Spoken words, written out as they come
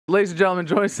Ladies and gentlemen,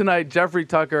 join us tonight, Jeffrey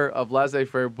Tucker of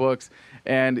Laissez-Faire Books,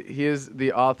 and he is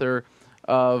the author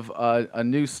of a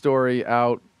new story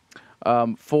out,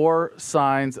 4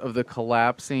 Signs of the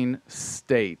Collapsing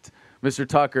State. Mr.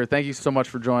 Tucker, thank you so much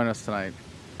for joining us tonight.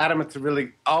 Adam, it's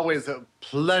really always a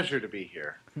pleasure to be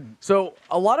here. So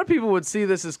a lot of people would see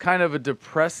this as kind of a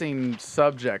depressing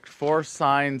subject, 4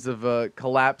 signs of a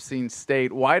collapsing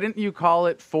state. Why didn't you call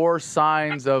it 4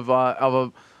 signs of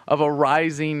a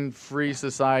rising free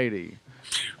society?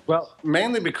 Well,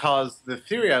 mainly because the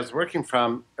theory I was working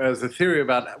from is a theory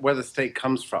about where the state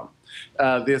comes from.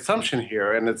 The assumption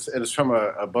here, and it's from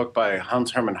a book by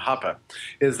Hans-Hermann Hoppe,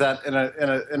 is that in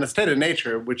a state of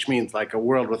nature, which means like a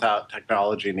world without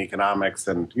technology and economics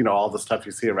and all the stuff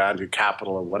you see around you,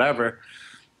 capital and whatever,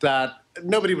 that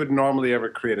nobody would normally ever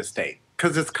create a state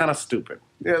because it's kind of stupid.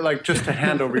 Like just to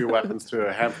hand over your weapons to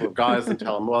a handful of guys and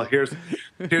tell them, well, here's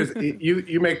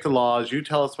you make the laws, you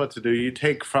tell us what to do, you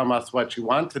take from us what you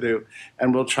want to do,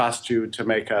 and we'll trust you to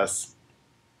make us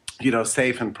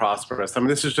safe and prosperous. I mean,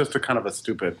 this is just a kind of a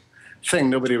stupid thing.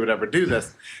 Nobody would ever do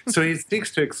this. So he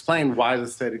seeks to explain why the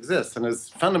state exists. And his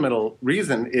fundamental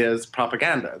reason is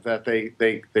propaganda, that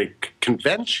they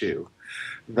convince you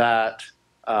that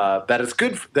it's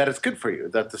good for you,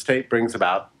 that the state brings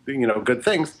about good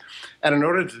things. And in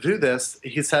order to do this,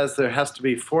 he says there has to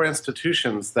be 4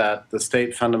 institutions that the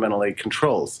state fundamentally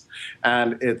controls.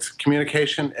 And it's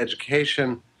communication,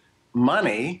 education,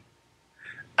 money,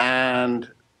 and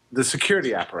the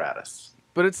security apparatus.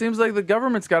 But it seems like the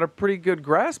government's got a pretty good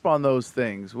grasp on those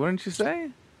things, wouldn't you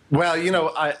say? Well,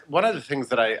 one of the things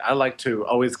that I like to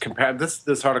always compare,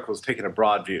 this article is taking a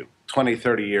broad view, 20,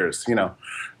 30 years,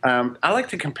 I like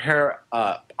to compare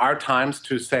our times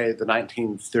to, say, the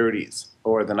 1930s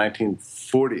or the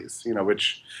 1940s,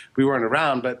 which we weren't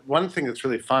around. But one thing that's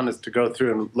really fun is to go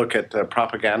through and look at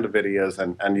propaganda videos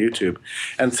and YouTube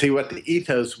and see what the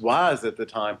ethos was at the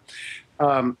time.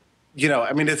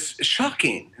 It's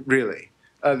shocking, really,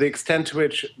 the extent to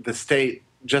which the state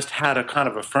just had a kind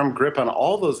of a firm grip on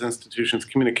all those institutions,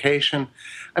 communication.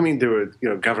 I mean, there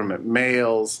were, government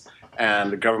mails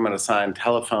and government-assigned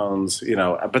telephones,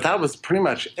 but that was pretty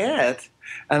much it.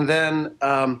 And then,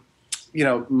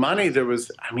 money, there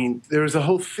was a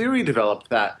whole theory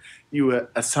developed that you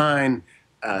assign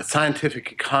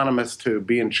scientific economists to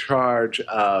be in charge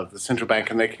of the central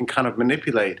bank, and they can kind of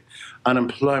manipulate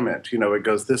unemployment. It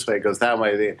goes this way, it goes that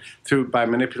way. By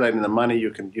manipulating the money,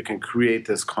 you can create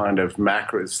this kind of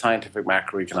scientific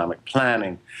macroeconomic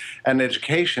planning. And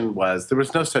education there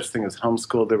was no such thing as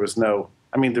homeschool. There was no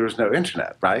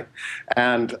internet, right?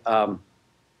 And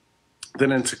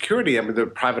then in security, the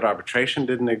private arbitration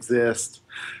didn't exist.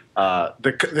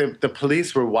 The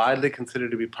police were widely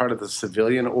considered to be part of the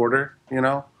civilian order,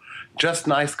 just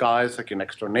nice guys like your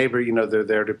next door neighbor, they're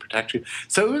there to protect you.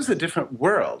 So it was a different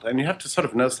world, and you have to sort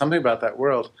of know something about that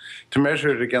world to measure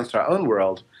it against our own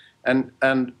world. And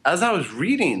as I was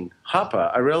reading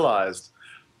Hoppe, I realized,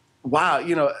 wow,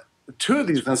 2 of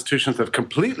these institutions have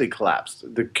completely collapsed: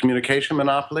 the communication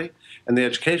monopoly and the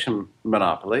education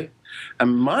monopoly.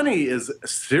 And money is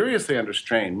seriously under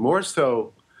strain, more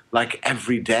so like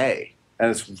every day, and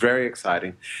it's very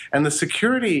exciting. And the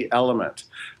security element,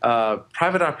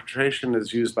 private arbitration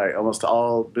is used by almost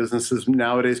all businesses.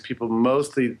 Nowadays, people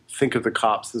mostly think of the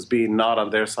cops as being not on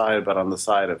their side, but on the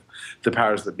side of the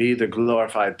powers that be, the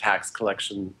glorified tax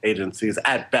collection agencies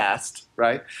at best,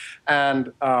 right?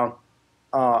 And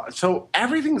so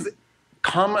everything's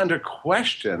come under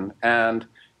question and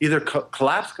either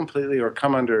collapsed completely or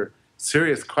come under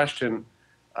serious question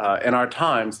in our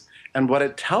times. And what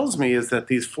it tells me is that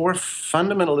these 4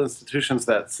 fundamental institutions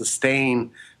that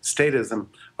sustain statism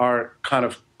are kind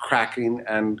of cracking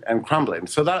and crumbling.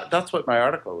 So that's what my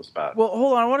article was about. Well,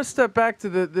 hold on. I want to step back to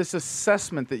this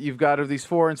assessment that you've got of these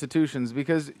 4 institutions,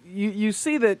 because you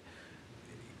see that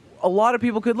a lot of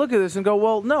people could look at this and go,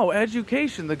 well, no,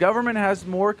 education. The government has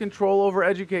more control over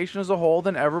education as a whole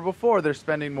than ever before. They're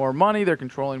spending more money. They're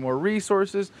controlling more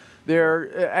resources.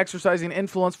 They're exercising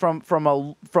influence from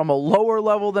a lower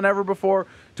level than ever before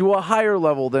to a higher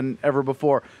level than ever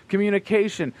before.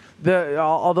 Communication.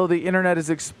 Although the internet is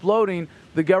exploding,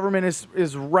 the government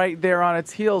is right there on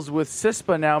its heels, with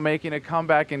CISPA now making a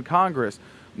comeback in Congress.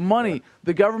 Money.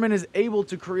 The government is able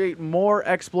to create more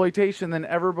exploitation than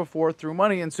ever before through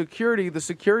money. And security, the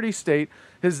security state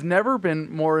has never been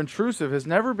more intrusive, has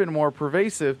never been more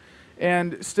pervasive.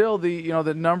 And still, the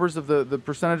numbers of the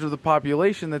percentage of the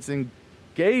population that's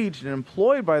engaged and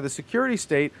employed by the security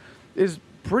state is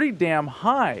pretty damn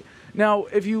high. Now,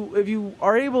 if you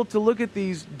are able to look at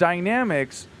these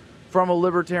dynamics from a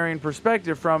libertarian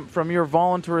perspective, from your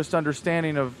voluntarist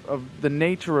understanding of the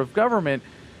nature of government,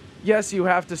 yes, you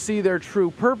have to see their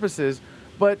true purposes,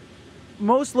 but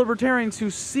most libertarians who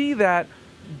see that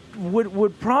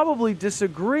would probably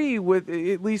disagree with,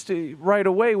 at least right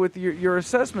away, with your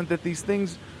assessment that these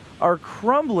things are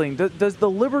crumbling. Does the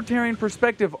libertarian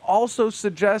perspective also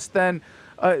suggest then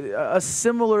a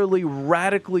similarly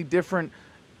radically different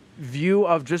view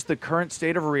of just the current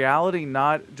state of reality,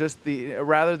 not just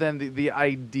rather than the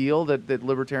ideal that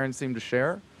libertarians seem to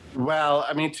share? Well,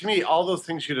 I mean, to me, all those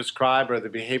things you describe are the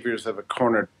behaviors of a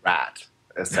cornered rat,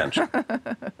 essentially.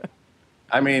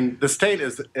 I mean, the state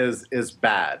is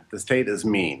bad. The state is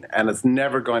mean, and it's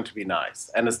never going to be nice,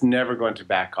 and it's never going to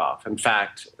back off. In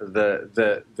fact,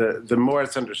 the more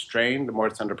it's under strain, the more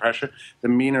it's under pressure, the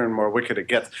meaner and more wicked it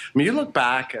gets. I mean, you look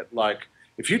back at, like,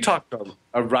 if you talk to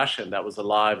a Russian that was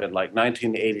alive in like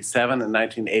 1987 and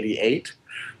 1988,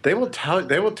 they will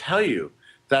tell you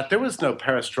that there was no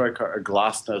perestroika or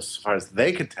glasnost as far as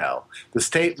they could tell. The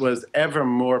state was ever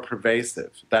more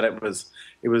pervasive, that it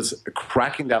was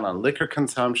cracking down on liquor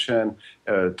consumption,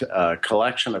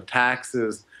 collection of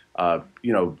taxes,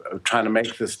 trying to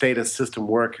make the statist system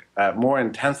work more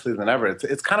intensely than ever.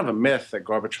 It's kind of a myth that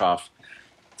Gorbachev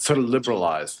sort of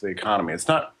liberalized the economy. It's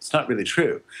not really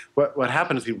true. What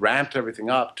happened is he ramped everything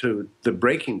up to the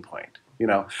breaking point.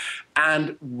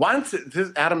 And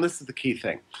Adam, this is the key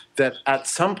thing, that at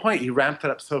some point he ramped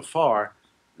it up so far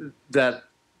that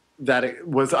it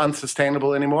was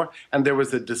unsustainable anymore, and there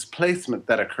was a displacement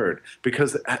that occurred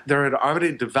because there had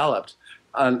already developed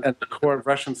at the core of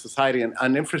Russian society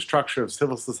an infrastructure of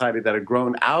civil society that had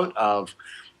grown out of,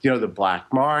 the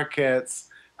black markets,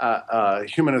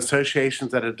 human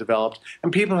associations that had developed,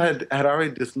 and people had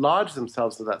already dislodged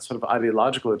themselves of that sort of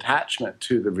ideological attachment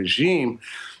to the regime.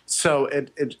 So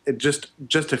it just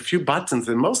a few buttons,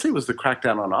 and mostly it was the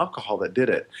crackdown on alcohol that did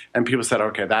it. And people said,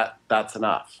 okay, that's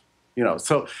enough.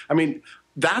 So I mean,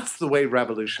 that's the way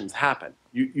revolutions happen.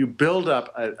 You build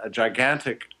up a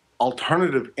gigantic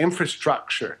alternative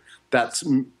infrastructure that's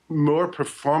more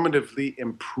performatively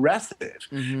impressive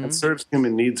and serves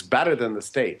human needs better than the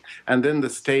state. And then the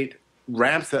state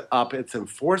ramps up its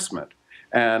enforcement,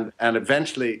 and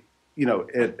eventually,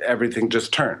 everything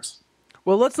just turns.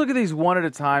 Well, let's look at these one at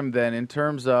a time then, in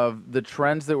terms of the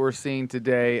trends that we're seeing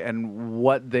today and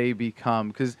what they become.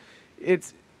 Because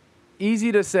it's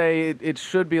easy to say it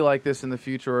should be like this in the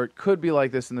future, or it could be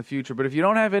like this in the future. But if you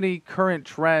don't have any current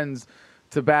trends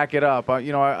to back it up,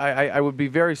 I would be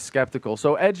very skeptical.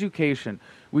 So education,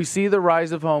 we see the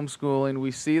rise of homeschooling. We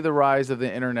see the rise of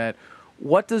the internet.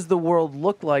 What does the world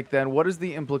look like then? What is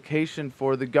the implication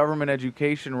for the government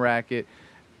education racket,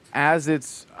 as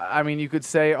it's, you could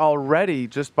say already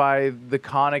just by the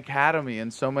Khan Academy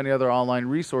and so many other online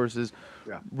resources,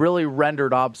 really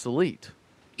rendered obsolete?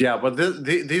 Yeah, well,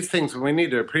 these things, we need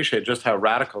to appreciate just how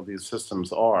radical these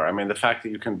systems are. I mean, the fact that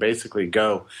you can basically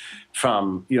go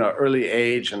from, early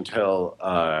age until,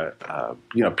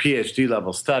 PhD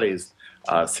level studies,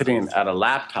 sitting at a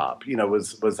laptop,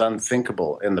 was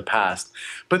unthinkable in the past.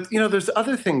 But, there's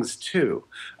other things too.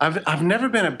 I've never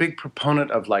been a big proponent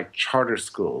of, like, charter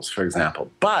schools, for example.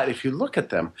 But if you look at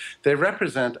them, they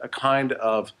represent a kind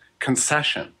of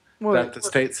concession that the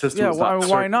state system is not.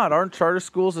 Why not? Aren't charter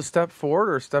schools a step forward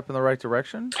or a step in the right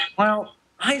direction? Well,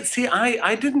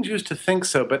 I didn't used to think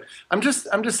so, but I'm just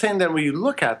saying that when you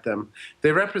look at them,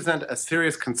 they represent a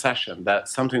serious concession that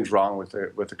something's wrong with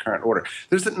the current order.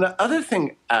 There's another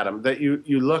thing, Adam, that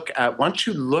you look at. Once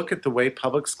you look at the way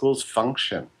public schools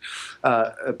function,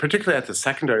 particularly at the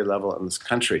secondary level in this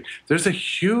country, there's a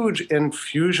huge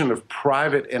infusion of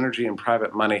private energy and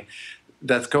private money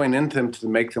that's going into them to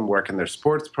make them work in their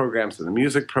sports programs and the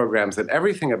music programs and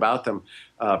everything about them,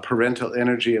 parental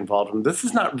energy involved. And this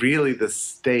is not really the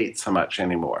state so much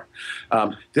anymore.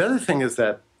 The other thing is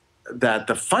that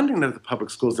the funding of the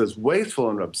public schools, as wasteful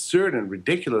and absurd and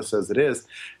ridiculous as it is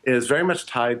very much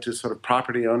tied to sort of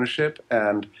property ownership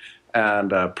and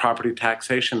property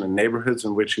taxation in neighborhoods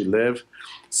in which you live.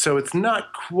 So it's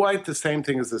not quite the same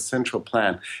thing as the central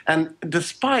plan. And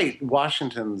despite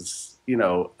Washington's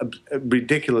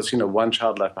ridiculous, one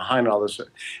child left behind, all this.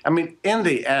 I mean, in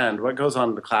the end, what goes on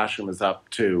in the classroom is up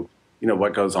to,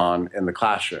 what goes on in the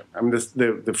classroom. I mean,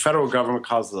 the federal government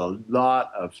causes a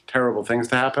lot of terrible things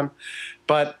to happen.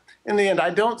 But in the end,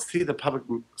 I don't see the public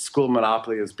school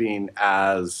monopoly as being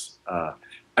as,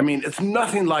 it's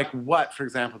nothing like what, for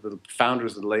example, the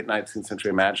founders of the late 19th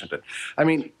century imagined it. I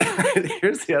mean,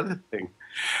 here's the other thing.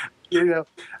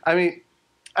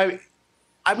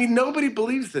 Nobody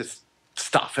believes this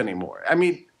stuff anymore. I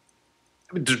mean,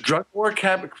 the drug war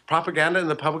propaganda in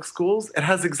the public schools, it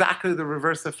has exactly the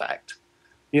reverse effect.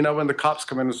 You know, when the cops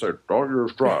come in and say, "Don't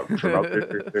use drugs," you know,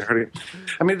 they hurt you.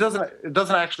 I mean, it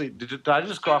doesn't actually. Did I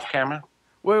just go off camera?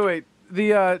 Wait.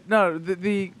 No,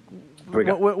 the Here we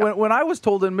go. when I was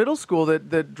told in middle school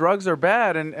that drugs are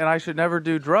bad and I should never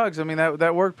do drugs, I mean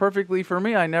that worked perfectly for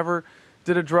me. I never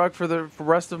did a drug for the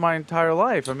rest of my entire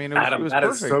life. I mean, Adam, it was that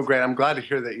is perfect. so great. I'm glad to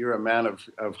hear that you're a man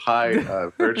of high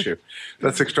virtue.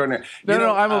 That's extraordinary.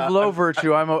 No, I'm of low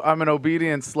virtue. I'm an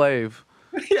obedient slave.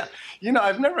 Yeah,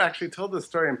 I've never actually told this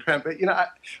story in print, but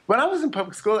when I was in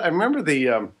public school, I remember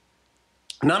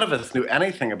none of us knew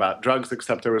anything about drugs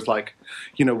except there was like,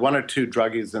 one or two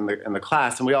druggies in the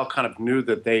class, and we all kind of knew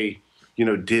that they,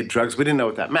 did drugs. We didn't know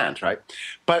what that meant, right?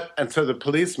 And so the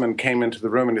policeman came into the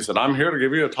room and he said, "I'm here to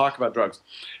give you a talk about drugs,"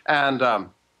 and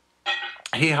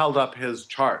he held up his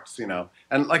charts,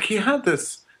 and like he had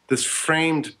this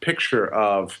framed picture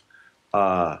of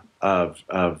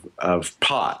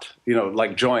pot,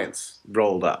 like joints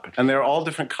rolled up, and they're all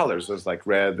different colors. There's like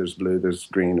red, there's blue, there's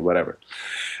green, whatever.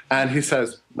 And he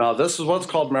says, "Now this is what's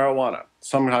called marijuana,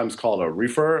 sometimes called a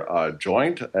reefer, a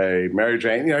joint, a Mary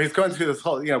Jane." He's going through this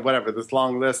whole, whatever, this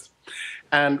long list,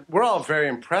 and we're all very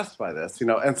impressed by this,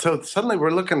 And so suddenly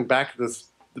we're looking back at this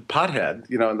pothead,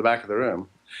 in the back of the room.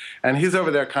 And he's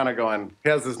over there kind of going, he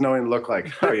has this knowing look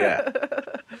like, "Oh, yeah,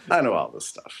 I know all this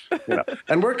stuff."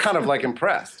 And we're kind of like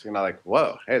impressed, like,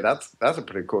 "Whoa, hey, that's a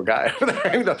pretty cool guy over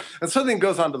there." And so then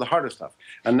goes on to the harder stuff.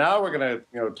 And now we're going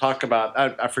to, talk about,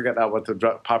 I forget now what the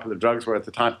popular drugs were at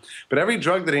the time, but every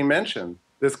drug that he mentioned,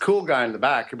 this cool guy in the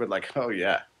back, he would like, "Oh,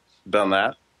 yeah, done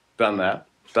that,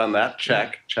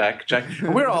 check, check, check."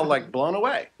 And we're all like blown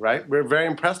away, right? We're very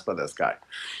impressed by this guy,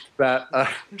 that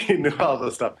he knew all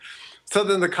this stuff. So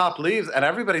then the cop leaves, and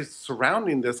everybody's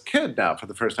surrounding this kid now for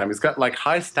the first time. He's got like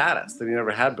high status that he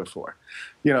never had before.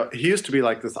 He used to be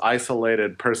like this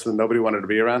isolated person nobody wanted to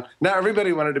be around. Now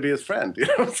everybody wanted to be his friend.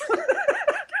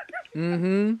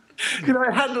 Mm-hmm.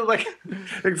 I had the like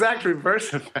exact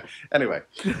reverse effect. Anyway,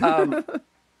 and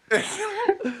I'm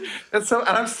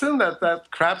assuming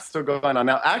that crap's still going on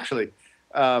now. Actually,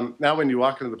 now when you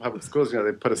walk into the public schools,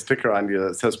 they put a sticker on you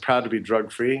that says "proud to be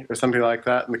drug free" or something like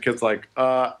that, and the kid's like,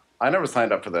 "I never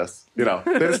signed up for this." They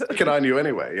just stick it on you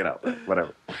anyway,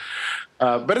 whatever.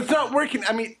 But it's not working.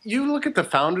 I mean, you look at the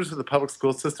founders of the public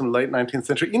school system, late 19th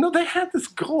century, they had this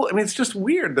goal. I mean, it's just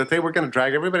weird that they were going to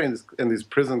drag everybody in these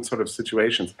prison sort of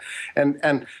situations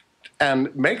and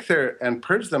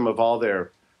purge them of all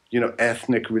their,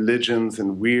 ethnic religions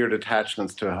and weird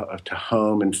attachments to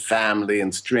home and family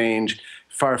and strange,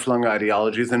 far-flung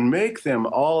ideologies, and make them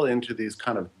all into these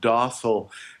kind of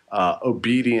docile,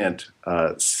 obedient,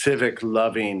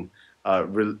 civic-loving,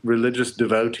 religious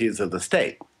devotees of the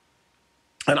state.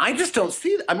 And I just don't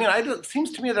see that. I mean, it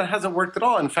seems to me that hasn't worked at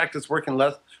all. In fact, it's working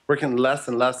less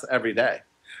and less every day.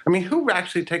 I mean, who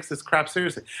actually takes this crap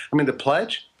seriously? I mean, the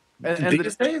pledge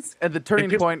these days? And the turning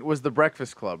point was the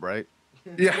Breakfast Club, right?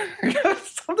 Yeah,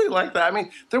 something like that. I mean,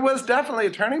 there was definitely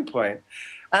a turning point.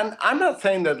 And I'm not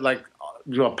saying that, like,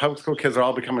 public school kids are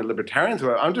all becoming libertarians.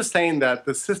 I'm just saying that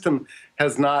the system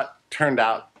has not turned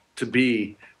out to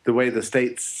be the way the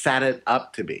state set it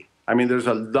up to be. I mean, there's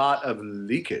a lot of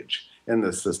leakage in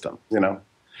this system,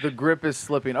 The grip is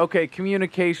slipping. Okay,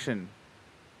 communication.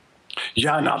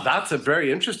 Yeah, now that's a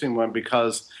very interesting one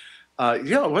because,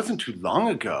 it wasn't too long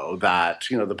ago that,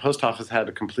 the post office had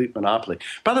a complete monopoly.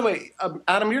 By the way,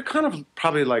 Adam, you're kind of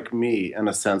probably like me in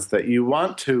a sense that you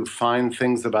want to find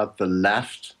things about the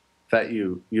left that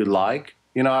you like.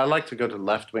 I like to go to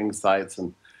left-wing sites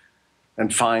and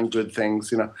find good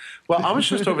things, Well, I was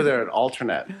just over there at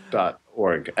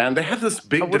alternate.org, and they have this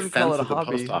big defense of the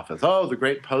post office. Oh, the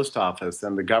great post office,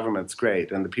 and the government's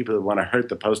great, and the people that want to hurt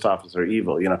the post office are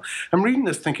evil, I'm reading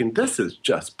this thinking, this is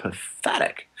just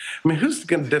pathetic. I mean, who's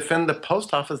going to defend the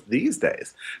post office these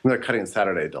days? I mean, they're cutting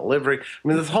Saturday delivery. I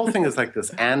mean, this whole thing is like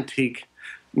this antique,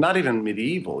 not even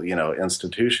medieval,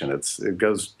 institution. It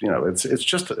goes, it's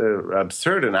just an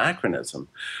absurd anachronism.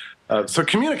 So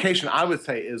communication, I would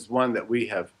say, is one that we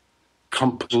have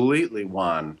completely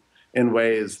won in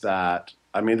ways that,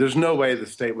 I mean, there's no way the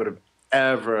state would have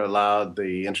ever allowed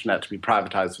the internet to be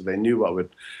privatized, so they knew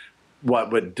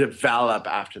what would develop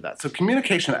after that. So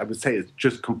communication, I would say, is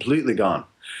just completely gone.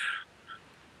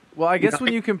 Well, I guess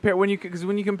when you compare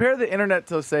the internet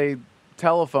to, say,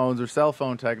 telephones or cell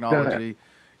phone technology,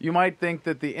 you might think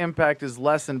that the impact is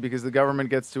lessened because the government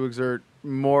gets to exert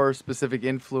more specific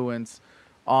influence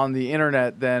on the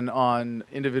internet than on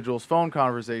individuals' phone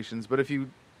conversations. But if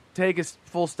you take a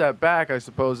full step back, I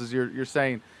suppose, as you're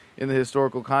saying in the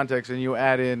historical context, and you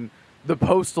add in the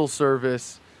postal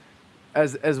service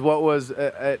as what was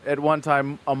at one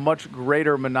time a much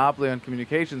greater monopoly on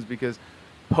communications, because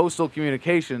postal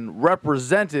communication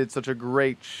represented such a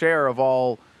great share of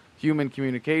all human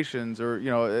communications, or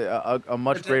a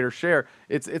much greater share,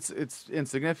 it's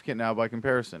insignificant now by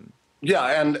comparison.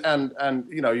 Yeah, and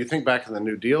you think back in the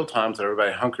New Deal times,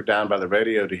 everybody hunkered down by the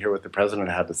radio to hear what the president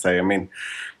had to say. I mean,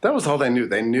 that was all they knew.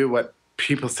 They knew what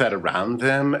people said around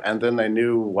them, and then they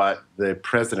knew what the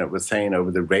president was saying over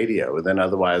the radio. And then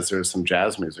otherwise, there was some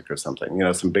jazz music or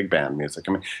something, some big band music.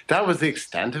 I mean, that was the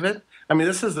extent of it. I mean,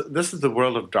 this is the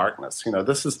world of darkness.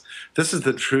 This is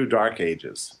the true dark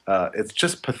ages. It's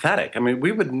just pathetic. I mean,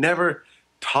 we would never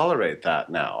tolerate that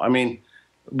now. I mean,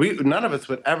 none of us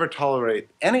would ever tolerate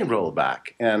any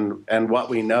rollback and what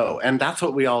we know. And that's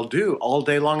what we all do all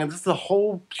day long. And this is the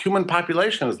whole human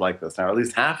population is like this now, or at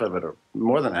least half of it, or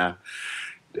more than half,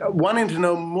 wanting to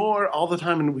know more all the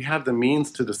time, and we have the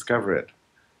means to discover it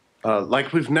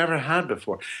like we've never had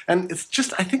before. And it's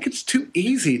just, I think it's too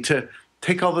easy to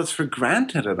take all this for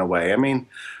granted in a way. I mean,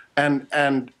 and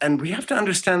we have to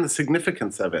understand the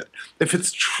significance of it. If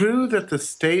it's true that the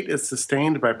state is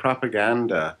sustained by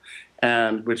propaganda,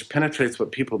 and which penetrates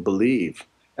what people believe,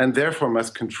 and therefore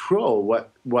must control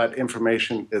what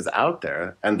information is out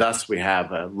there, and thus we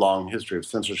have a long history of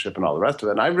censorship and all the rest of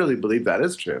it, and I really believe that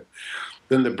is true,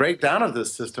 then the breakdown of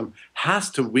this system has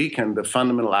to weaken the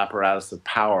fundamental apparatus of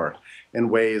power in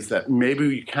ways that maybe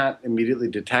you can't immediately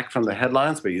detect from the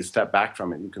headlines, but you step back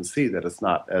from it, and you can see that it's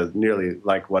not as nearly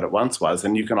like what it once was,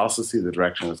 and you can also see the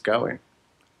direction it's going.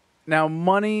 Now,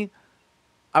 money,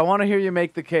 I want to hear you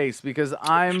make the case, because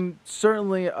I'm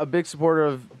certainly a big supporter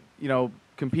of,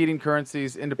 competing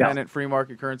currencies, independent free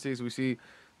market currencies. We see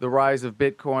the rise of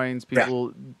bitcoins,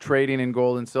 people trading in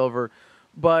gold and silver.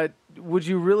 But would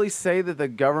you really say that the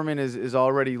government is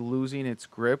already losing its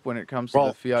grip when it comes to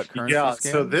the fiat currency scam?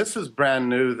 So this is brand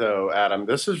new, though, Adam.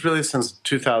 This is really since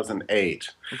 2008.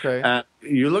 Okay. And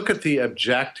you look at the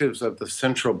objectives of the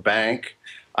central bank.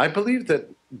 I believe that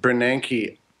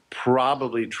Bernanke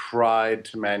probably tried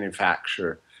to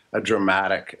manufacture a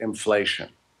dramatic inflation.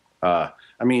 I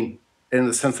mean, in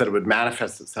the sense that it would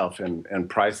manifest itself in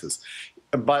prices.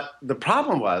 But the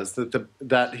problem was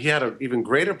that he had an even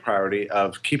greater priority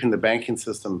of keeping the banking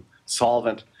system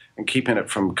solvent and keeping it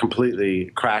from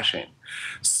completely crashing.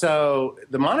 So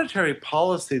the monetary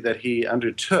policy that he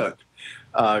undertook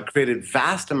created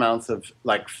vast amounts of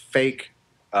fake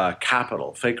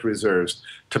capital, fake reserves,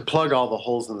 to plug all the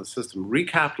holes in the system,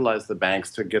 recapitalize the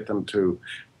banks to get them to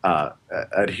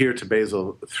adhere to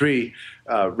Basel III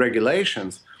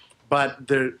regulations. But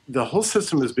the whole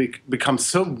system has become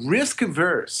so risk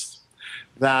averse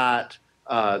that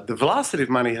the velocity of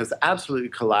money has absolutely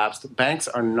collapsed. Banks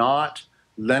are not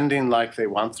lending like they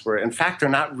once were. In fact, they're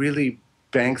not really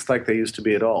banks like they used to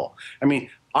be at all. I mean,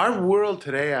 our world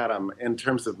today, Adam, in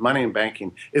terms of money and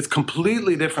banking, is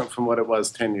completely different from what it was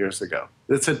 10 years ago.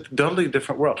 It's a totally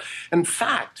different world. In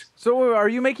fact... So are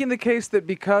you making the case that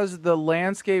because the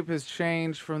landscape has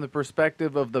changed from the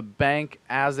perspective of the bank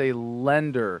as a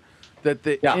lender, that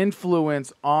the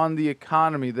influence on the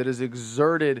economy that is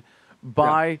exerted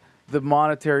by the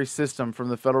monetary system from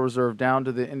the Federal Reserve down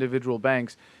to the individual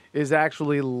banks is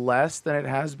actually less than it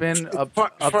has been up to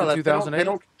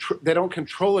 2008? They don't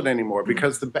control it anymore,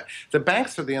 because the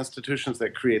banks are the institutions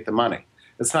that create the money.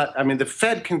 It's not. I mean, the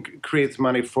Fed creates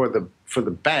money for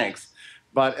the banks,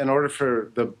 but in order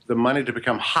for the money to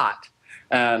become hot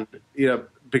and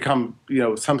become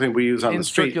something we use on the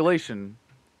street, in circulation.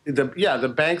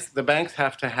 The banks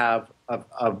have to have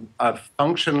a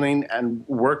functioning and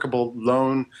workable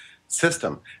loan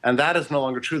system, and that is no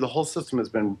longer true. The whole system has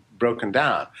been broken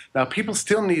down. Now, people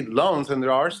still need loans, and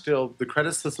the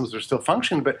credit systems are still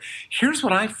functioning, but here's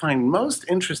what I find most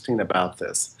interesting about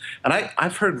this, and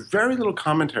I've heard very little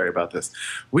commentary about this.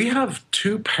 We have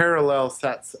two parallel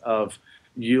sets of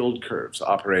yield curves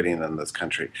operating in this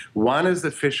country. One is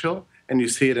official, and you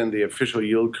see it in the official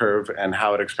yield curve and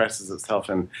how it expresses itself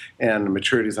in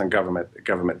maturities on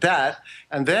government debt,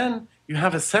 and then you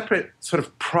have a separate sort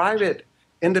of private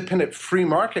independent free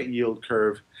market yield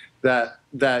curve that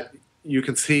you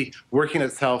can see working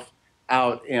itself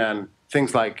out in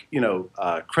things like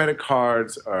credit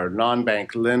cards or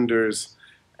non-bank lenders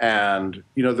and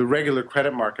the regular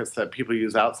credit markets that people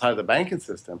use outside the banking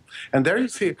system. And there you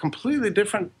see a completely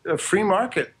different free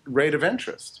market rate of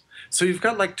interest. So you've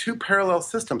got like two parallel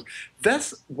systems.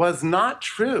 This was not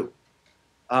true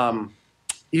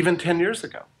even 10 years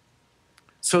ago.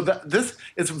 So this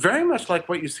is very much like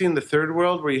what you see in the third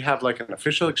world, where you have like an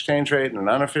official exchange rate and an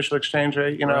unofficial exchange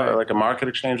rate, or like a market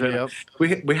exchange rate.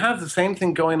 Yep. We have the same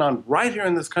thing going on right here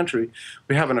in this country.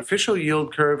 We have an official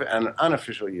yield curve and an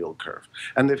unofficial yield curve,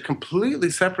 and they've completely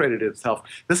separated itself.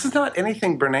 This is not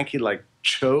anything Bernanke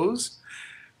chose.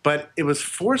 but it was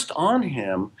forced on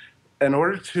him in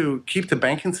order to keep the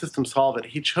banking system solvent.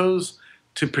 He chose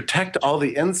to protect all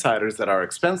the insiders that are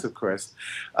expensive, of course,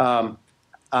 rather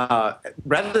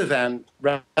than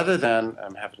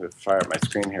I'm having to fire up my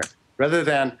screen here. Rather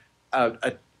than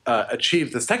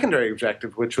achieve the secondary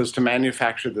objective, which was to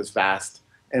manufacture this vast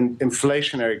and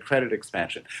inflationary credit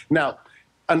expansion. Now,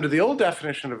 under the old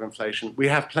definition of inflation, we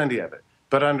have plenty of it.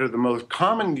 But under the most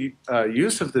common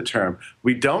use of the term,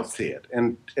 we don't see it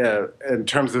in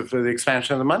terms of the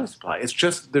expansion of the money supply. It's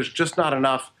just there's just not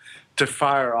enough to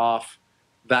fire off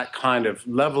that kind of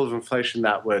level of inflation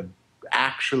that would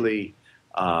actually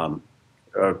cause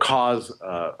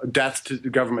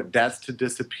government debts to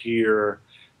disappear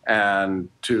and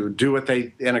to do what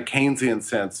they, in a Keynesian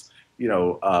sense,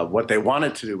 what they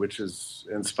wanted to do, which is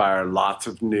inspire lots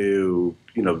of new,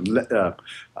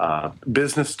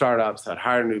 business startups that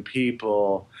hire new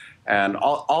people, and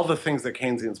all the things that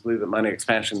Keynesians believe that money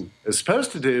expansion is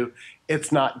supposed to do.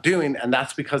 It's not doing, and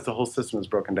that's because the whole system is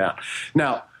broken down.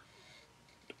 Now,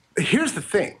 here's the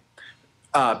thing.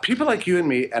 People like you and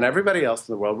me and everybody else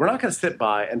in the world, we're not going to sit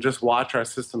by and just watch our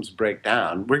systems break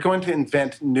down. We're going to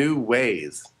invent new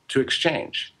ways to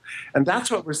exchange. And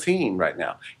that's what we're seeing right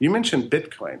now. You mentioned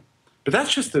Bitcoin, but that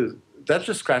just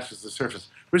scratches the surface.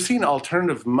 We're seeing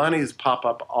alternative monies pop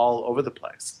up all over the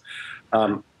place.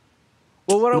 Well,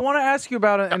 what I want to ask you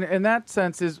about in that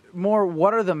sense is more,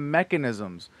 what are the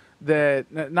mechanisms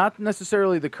that, not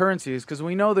necessarily the currencies, because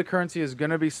we know the currency is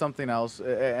going to be something else,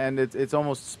 and it's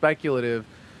almost speculative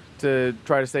to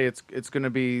try to say it's going to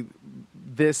be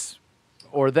this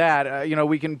or that.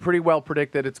 We can pretty well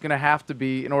predict that it's going to have to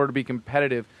be, in order to be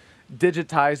competitive,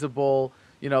 digitizable,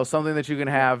 something that you can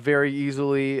have very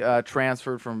easily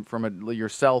transferred from your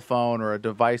cell phone or a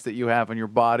device that you have on your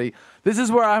body. This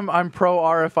is where I'm pro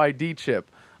RFID chip.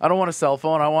 I don't want a cell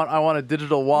phone. I want a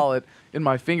digital wallet in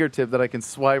my fingertip that I can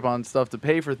swipe on stuff to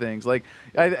pay for things. Like,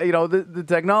 the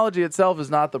technology itself is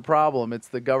not the problem. It's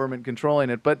the government controlling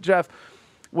it. But Jeff,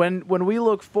 when we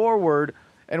look forward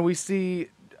and we see,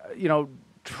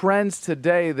 trends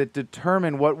today that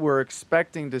determine what we're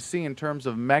expecting to see in terms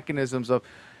of mechanisms of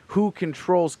who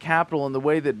controls capital and the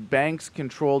way that banks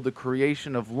control the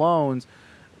creation of loans,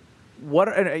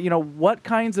 what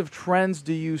kinds of trends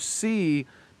do you see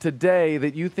today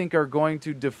that you think are going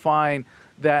to define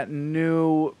that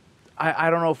new, I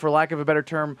don't know, for lack of a better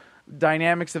term,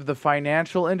 dynamics of the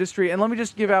financial industry? And let me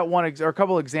just give out or a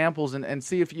couple examples and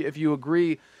see if you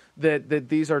agree that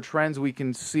these are trends we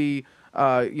can see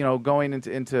going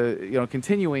into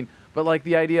continuing. But like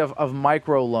the idea of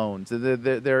micro loans,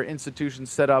 there are institutions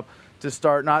set up to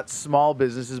start not small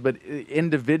businesses, but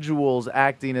individuals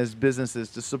acting as businesses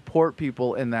to support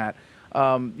people in that.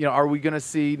 Are we going to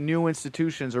see new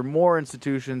institutions or more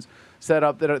institutions set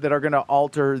up that are going to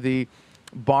alter the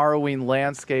borrowing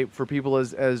landscape for people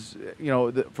as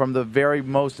from the very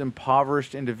most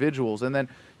impoverished individuals? And then,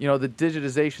 the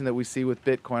digitization that we see with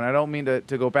Bitcoin. I don't mean to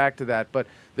go back to that, but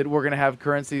that we're going to have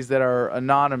currencies that are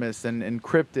anonymous and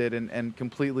encrypted and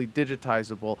completely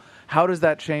digitizable. How does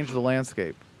that change the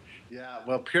landscape? Yeah,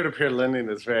 well, peer-to-peer lending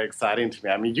is very exciting to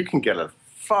me. I mean, you can get a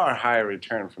far higher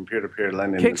return from peer-to-peer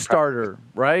lending. Kickstarter,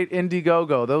 right?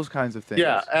 Indiegogo, those kinds of things.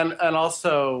 Yeah, and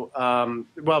also,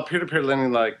 peer-to-peer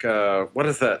lending, like what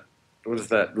is that?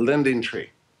 Lending Tree,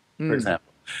 for example.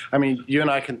 I mean, you and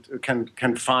I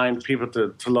can find people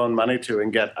to loan money to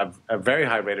and get a very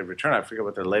high rate of return. I forget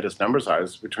what their latest numbers are.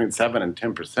 It's between 7 and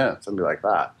 10%, something like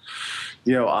that.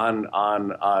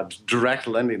 On direct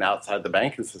lending outside the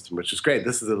banking system, which is great.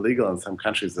 This is illegal in some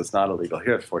countries. It's not illegal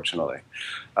here, fortunately.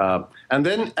 And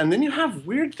then you have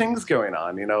weird things going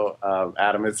on.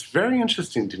 Adam, it's very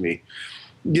interesting to me.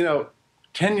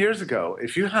 10 years ago,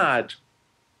 if you had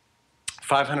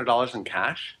 $500 in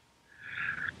cash,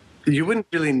 you wouldn't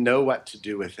really know what to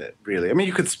do with it, really. I mean,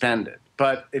 you could spend it.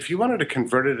 But if you wanted to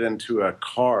convert it into a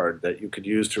card that you could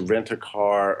use to rent a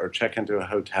car or check into a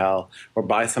hotel or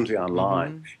buy something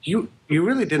online, you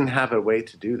really didn't have a way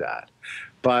to do that.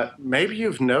 But maybe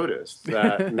you've noticed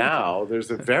that now there's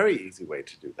a very easy way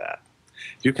to do that.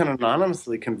 You can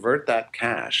anonymously convert that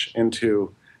cash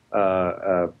into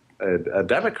a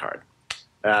debit card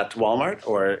at Walmart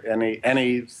or any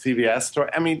CVS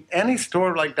store. I mean, any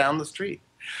store like down the street.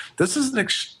 This is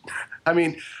I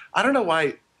don't know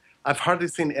why I've hardly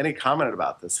seen any comment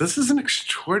about this. This is an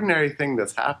extraordinary thing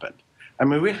that's happened. I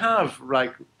mean, we have,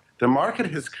 the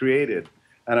market has created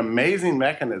an amazing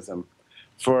mechanism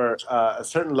for a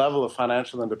certain level of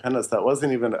financial independence that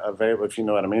wasn't even available, if you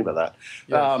know what I mean by that.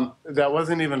 Yes. That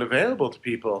wasn't even available to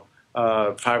people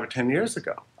 5 or 10 years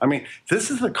ago. I mean, this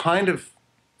is the kind of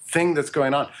thing that's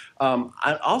going on.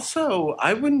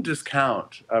 I wouldn't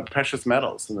discount precious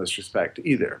metals in this respect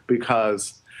either,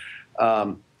 because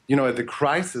at the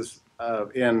crisis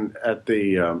at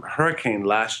the hurricane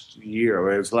last year,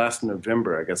 or it was last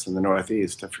November, I guess, in the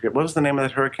Northeast. I forget, what was the name of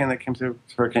that hurricane that came through?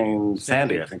 Hurricane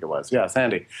Sandy, I think it was. Yeah,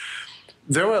 Sandy.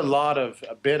 There were a lot of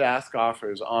bid-ask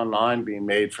offers online being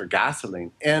made for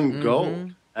gasoline in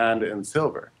gold and in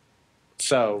silver.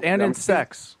 And in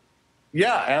sex.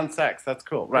 Yeah, and sex. That's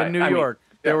cool. Right. In New York.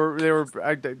 They were.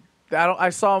 I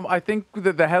saw. I think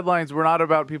that the headlines were not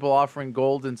about people offering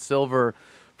gold and silver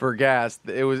for gas.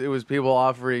 It was people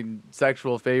offering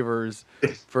sexual favors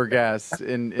for gas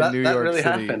in New York City. That really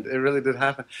happened. It really did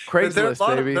happen. Craigslist,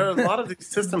 baby. There are a lot of these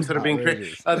systems that are being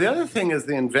created. The other thing is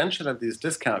the invention of these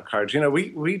discount cards.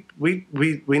 We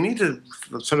need to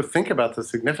sort of think about the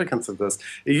significance of this.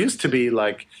 It used to be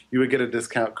like you would get a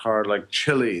discount card like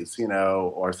Chili's,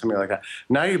 or something like that.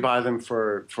 Now you buy them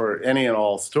for any and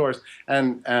all stores,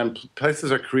 and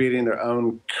places are creating their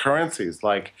own currencies.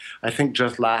 Like I think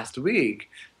just last week,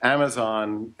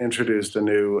 Amazon introduced a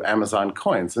new Amazon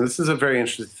coins. And this is a very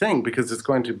interesting thing because it's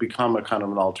going to become a kind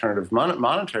of an alternative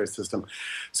monetary system.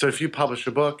 So if you publish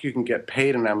a book, you can get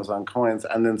paid in Amazon coins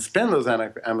and then spend those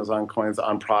Amazon coins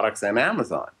on products in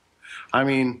Amazon. I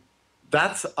mean,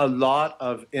 that's a lot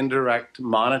of indirect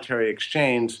monetary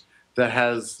exchange that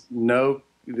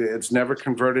it's never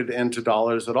converted into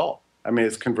dollars at all. I mean,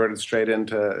 it's converted straight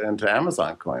into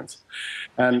Amazon coins.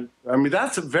 And I mean,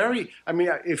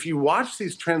 if you watch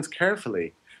these trends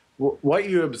carefully, what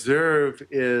you observe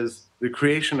is the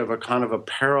creation of a kind of a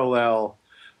parallel,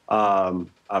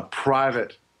 a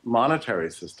private monetary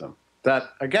system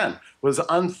that, again, was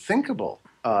unthinkable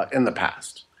in the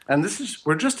past. And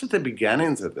we're just at the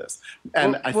beginnings of this.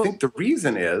 And I think the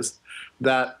reason is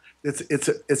that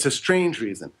it's a strange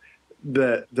reason.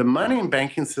 The money and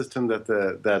banking system that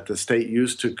the state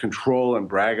used to control and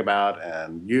brag about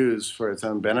and use for its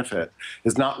own benefit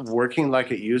is not working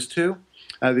like it used to.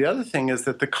 The other thing is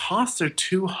that the costs are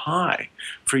too high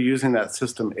for using that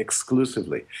system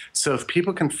exclusively. So if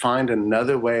people can find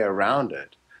another way around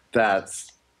it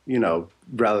that's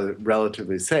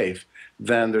relatively safe,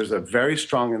 then there's a very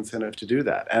strong incentive to do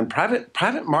that. And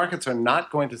private markets are not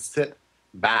going to sit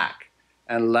back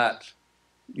and let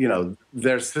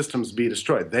their systems be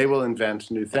destroyed. They will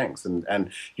invent new things.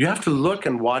 And you have to look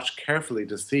and watch carefully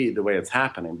to see the way it's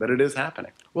happening, but it is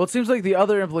happening. Well, it seems like the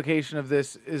other implication of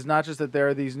this is not just that there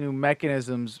are these new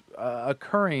mechanisms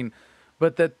occurring,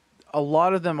 but that a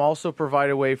lot of them also provide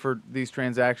a way for these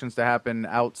transactions to happen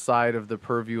outside of the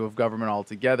purview of government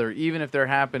altogether. Even if they're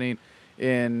happening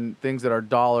in things that are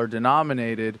dollar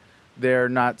denominated, they're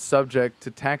not subject to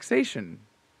taxation.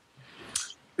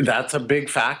 That's a big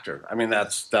factor. I mean,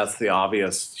 that's the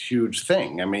obvious huge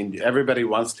thing. I mean, everybody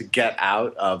wants to get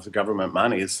out of the government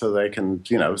money so they can,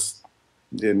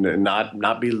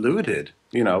 not be looted,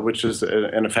 which is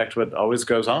in effect what always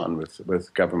goes on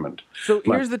with government. So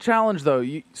here's the challenge, though.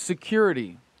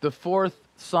 Security, the fourth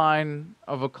sign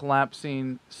of a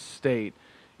collapsing state.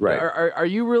 Right. Are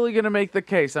you really going to make the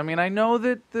case? I mean, I know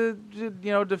that the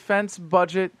defense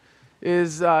budget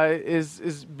is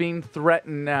being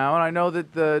threatened now, and I know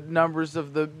that the numbers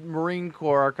of the Marine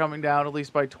Corps are coming down at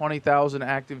least by 20,000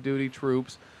 active duty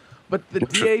troops, but the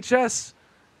DHS,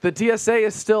 the TSA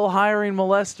is still hiring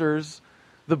molesters.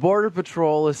 The Border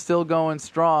Patrol is still going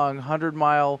strong,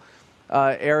 100-mile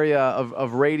area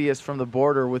of radius from the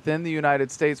border within the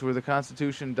United States where the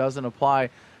Constitution doesn't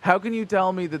apply. How can you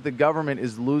tell me that the government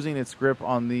is losing its grip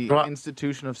on the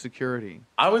institution of security?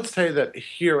 I would say that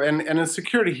here, and in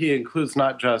security, he includes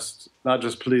not just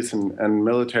police and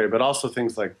military, but also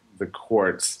things like the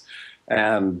courts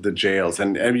and the jails.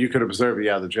 And you could observe,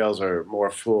 the jails are more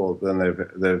full than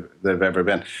they've ever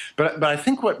been. But I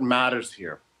think what matters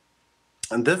here,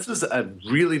 and this is a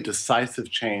really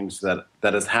decisive change that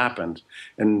has happened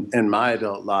in my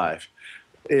adult life,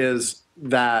 is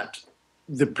that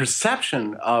the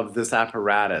perception of this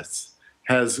apparatus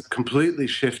has completely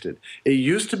shifted. It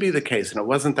used to be the case, and it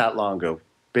wasn't that long ago,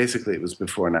 basically it was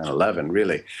before 9/11,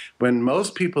 really, when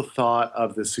most people thought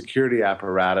of the security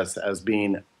apparatus as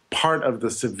being part of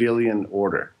the civilian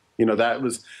order. That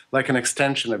was like an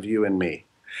extension of you and me.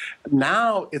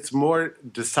 Now it's more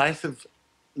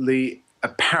decisively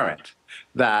apparent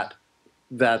that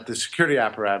the security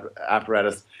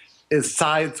apparatus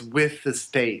sides with the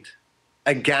state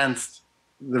against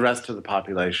the rest of the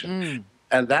population.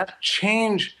 And that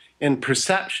change in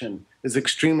perception is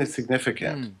extremely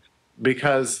significant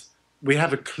because we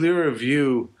have a clearer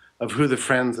view of who the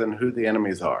friends and who the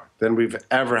enemies are than we've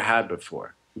ever had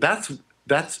before. That's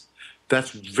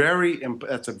That's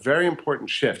that's a very important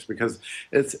shift, because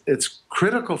it's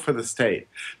critical for the state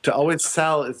to always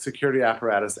sell its security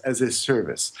apparatus as a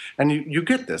service. And you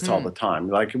get this all the time.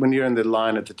 Like when you're in the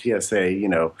line at the TSA,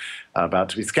 about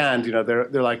to be scanned,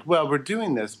 they're like, well, we're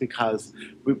doing this because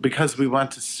we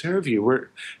want to serve you. We're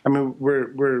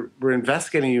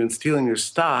investigating you and stealing your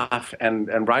stuff and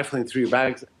rifling through your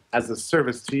bags as a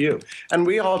service to you. And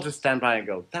we all just stand by and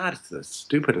go, that's the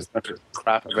stupidest bunch of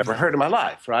crap I've ever heard in my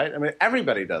life, right? I mean,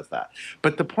 everybody does that.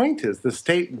 But the point is, the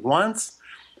state wants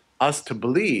us to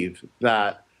believe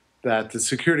that the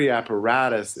security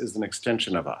apparatus is an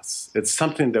extension of us. It's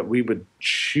something that we would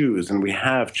choose, and we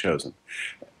have chosen.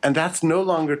 And that's no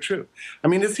longer true. I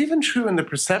mean, it's even true in the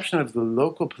perception of the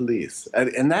local police.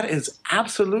 And that is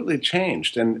absolutely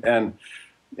changed. And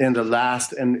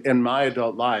in my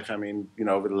adult life,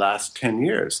 over the last 10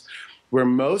 years, where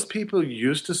most people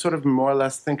used to sort of more or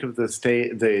less think of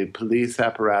the police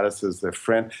apparatus as their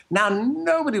friend, now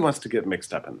nobody wants to get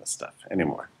mixed up in this stuff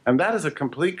anymore. And that is a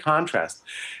complete contrast.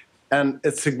 And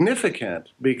it's significant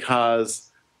because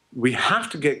we have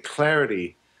to get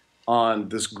clarity on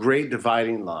this great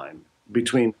dividing line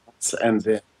between us and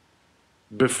them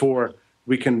before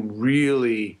we can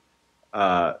really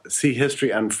see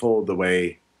history unfold the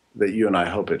way that you and I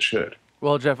hope it should.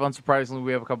 Well, Jeff, unsurprisingly,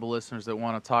 we have a couple listeners that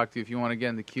want to talk to you. If you want to get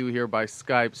in the queue here by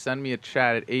Skype, send me a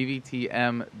chat at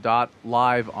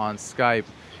avtm.live on Skype,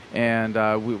 and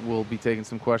we'll be taking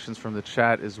some questions from the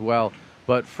chat as well.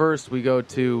 But first, we go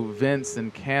to Vince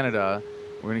in Canada.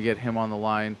 We're going to get him on the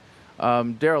line.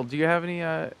 Daryl, do you have any...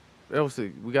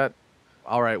 we got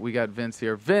Vince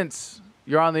here. Vince,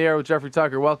 you're on the air with Jeffrey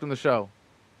Tucker. Welcome to the show.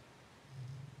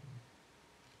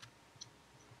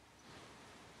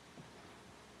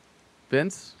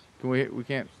 Vince, we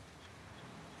can't.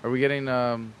 Are we getting?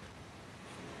 Should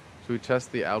we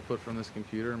test the output from this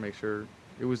computer and make sure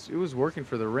it was working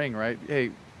for the ring, right?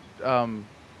 Hey,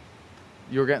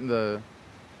 you were getting the.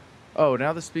 Oh,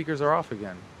 now the speakers are off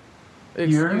again.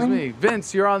 Excuse me,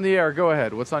 Vince, you're on the air. Go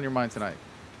ahead. What's on your mind tonight?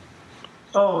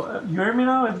 Oh, you hear me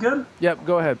now? It's good? Yep,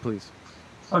 go ahead, please.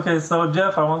 Okay, so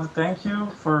Jeff, I want to thank you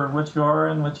for what you are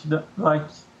and what you do, like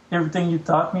everything you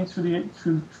taught me through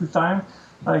time.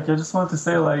 Like, I just want to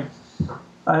say, like,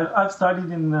 I've studied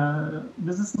in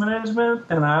business management,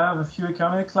 and I have a few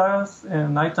economic class,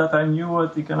 and I thought I knew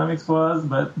what economics was,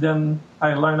 but then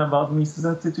I learned about Mises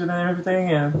Institute and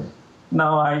everything, and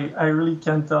now I really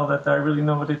can tell that I really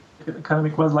know what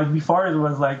economic was. Like, before it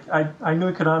was like, I knew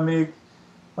economic,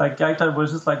 like, I thought it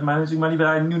was just like managing money, but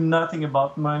I knew nothing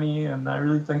about money, and I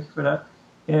really thank you for that.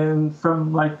 And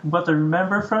from like what I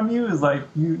remember from you is like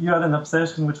you had an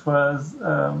obsession which was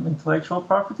intellectual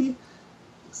property.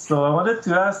 So I wanted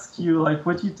to ask you like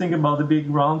what you think about the big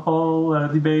Ron Paul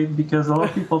debate, because a lot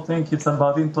of people think it's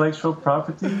about intellectual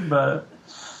property, but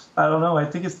I don't know. I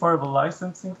think it's more of a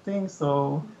licensing thing.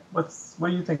 So what do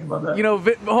you think about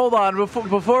that? Hold on.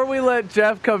 Before we let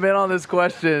Jeff come in on this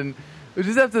question, we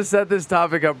just have to set this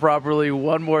topic up properly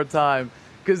one more time.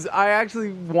 Because I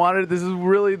actually this is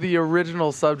really the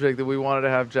original subject that we wanted to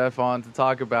have Jeff on to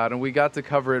talk about, and we got to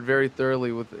cover it very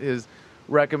thoroughly with his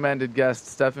recommended guest,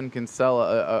 Stefan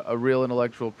Kinsella, a real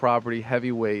intellectual property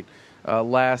heavyweight,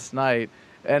 last night.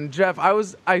 And Jeff,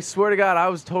 I swear to God, I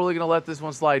was totally going to let this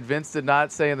one slide. Vince did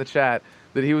not say in the chat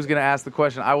that he was going to ask the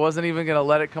question. I wasn't even going to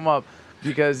let it come up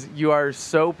because you are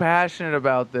so passionate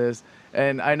about this,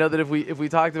 and I know that if we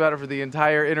talked about it for the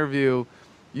entire interview,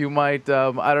 you might,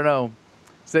 I don't know,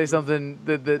 say something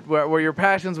that where your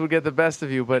passions would get the best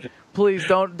of you, but please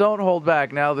don't hold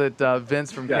back now that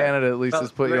Vince from Canada at least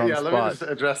has put you on the spot. Let me just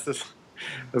address this.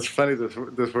 It's funny,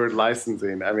 this word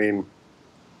licensing. I mean,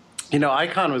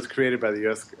 ICON was created by the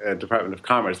U.S. Department of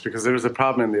Commerce because there was a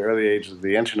problem in the early ages of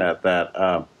the internet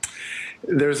that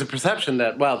there was a perception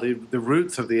that, well, the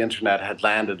roots of the internet had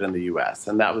landed in the U.S.,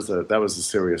 and that was a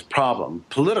serious problem,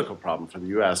 political problem for the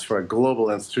U.S., for a global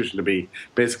institution to be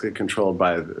basically controlled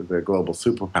by the global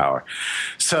superpower.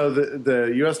 So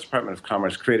the U.S. Department of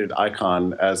Commerce created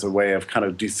ICON as a way of kind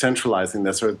of decentralizing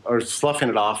this or sloughing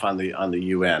it off on the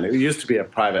UN. It used to be a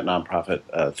private nonprofit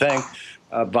thing,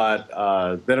 but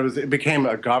then it became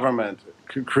a government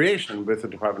creation with the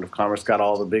Department of Commerce, got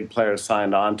all the big players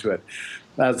signed on to it.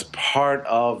 As part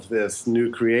of this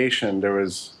new creation, there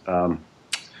was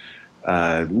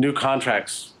new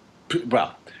contracts.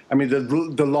 Well, I mean,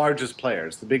 the largest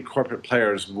players, the big corporate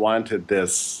players, wanted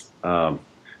this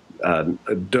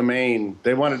domain.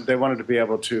 They wanted to be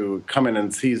able to come in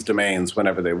and seize domains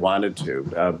whenever they wanted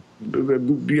to.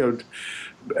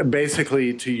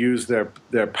 Basically to use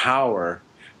their power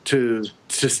to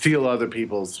to steal other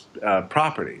people's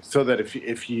property, so that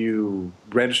if you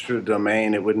registered a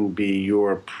domain, it wouldn't be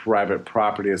your private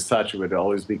property as such. It would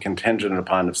always be contingent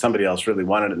upon if somebody else really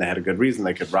wanted it and they had a good reason,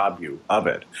 they could rob you of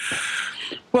it.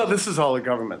 Well, this is all a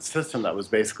government system that was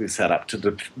basically set up to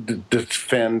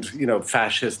defend,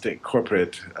 fascistic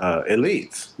corporate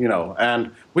elites,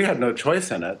 and we had no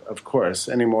choice in it, of course,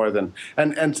 any more than,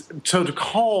 and so to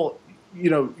call,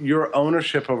 your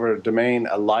ownership over a domain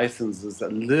a license is a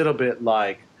little bit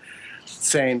like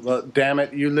saying, well, damn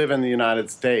it, you live in the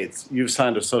United States, you've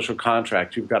signed a social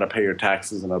contract, you've got to pay your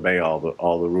taxes and obey all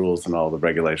the rules and all the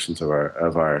regulations of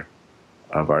our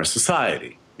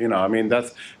society.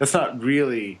 That's not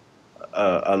really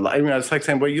it's like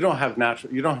saying, well, you don't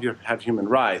have human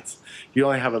rights. You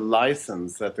only have a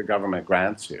license that the government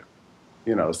grants you.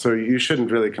 So you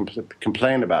shouldn't really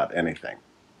complain about anything.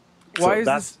 Why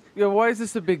is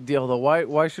this a big deal, though?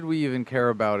 Why should we even care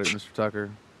about it, Mr. Tucker?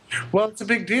 Well, it's a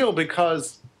big deal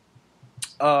because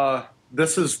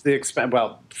this is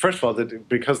well, first of all,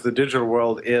 because the digital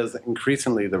world is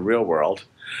increasingly the real world.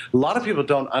 A lot of people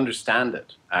don't understand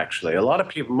it, actually.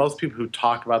 Most people who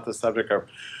talk about the subject are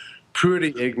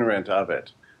pretty ignorant of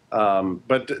it.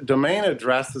 But domain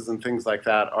addresses and things like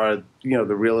that are,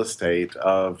 the real estate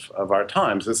of our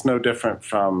times. It's no different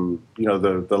from,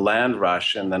 the land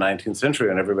rush in the 19th century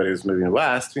when everybody was moving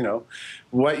west.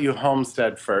 What you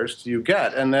homestead first, you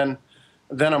get, and then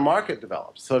a market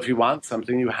develops. So if you want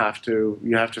something, you have to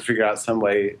figure out some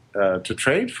way to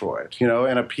trade for it.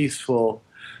 In a peaceful,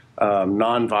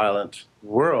 non-violent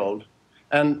world,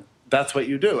 and that's what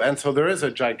you do. And so there is a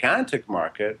gigantic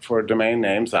market for domain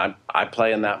names. I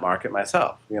play in that market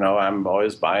myself. I'm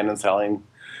always buying and selling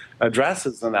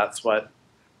addresses, and that's what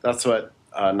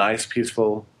nice,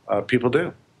 peaceful people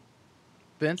do.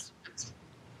 Vince?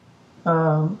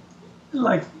 I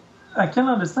can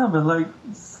understand, but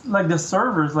like the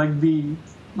servers, even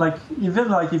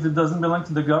if it doesn't belong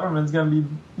to the government,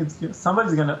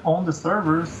 somebody's gonna own the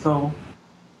servers. So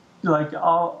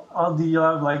how do you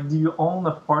have, do you own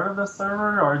a part of the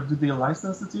server, or do they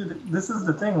license it to you? This is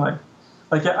the thing.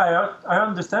 I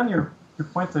understand your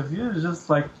point of view. It's just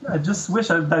I just wish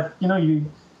that you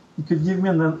could give me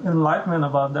an enlightenment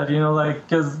about that.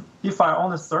 Because if I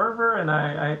own a server and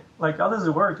I how does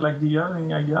it work? Do you have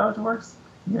any idea how it works?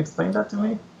 Can you explain that to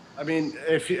me? I mean,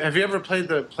 have you ever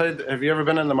have you ever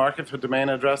been in the market for domain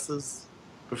addresses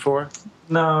before?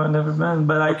 No, I've never been.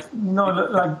 But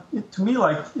to me,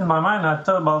 in my mind, I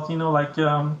thought about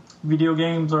video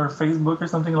games or Facebook or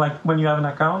something. When you have an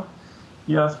account,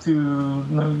 you have to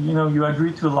you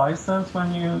agree to a license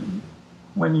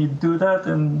when you do that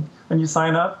and when you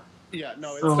sign up. Yeah,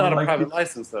 no, it's not a private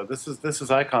license though. This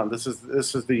is ICON. This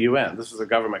is the UN. This is a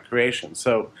government creation.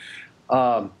 So.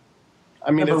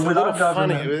 It's a little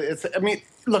funny.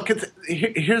 Look,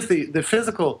 here's the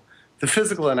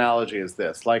physical analogy is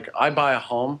this. I buy a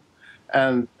home,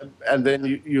 and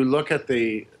then you look at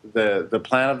the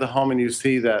plan of the home, and you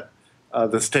see that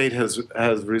the state has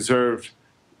reserved,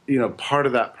 part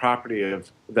of that property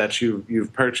that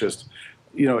you've purchased,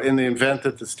 in the event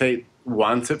that the state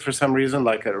wants it for some reason,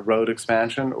 like a road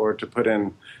expansion or to put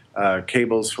in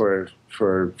cables for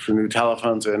new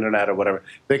telephones or internet or whatever,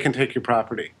 they can take your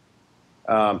property.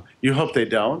 You hope they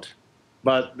don't,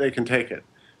 but they can take it.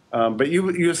 But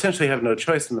you essentially have no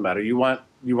choice in the matter. You want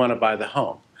to buy the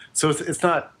home. So it's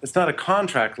not a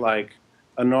contract like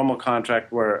a normal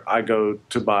contract where I go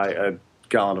to buy a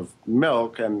gallon of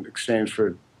milk and exchange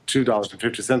for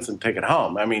 $2.50 and take it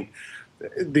home. I mean,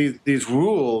 these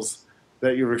rules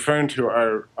that you're referring to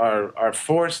are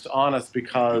forced on us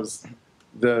because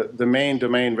the main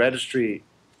domain registry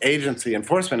agency,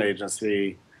 enforcement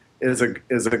agency, is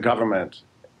a government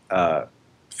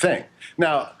thing.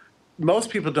 Now, most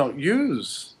people don't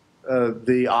use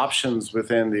the options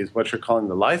within these, what you're calling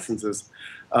the licenses,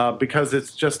 because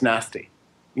it's just nasty.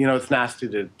 It's nasty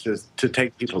to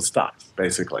take people's stuff,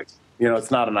 basically.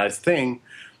 It's not a nice thing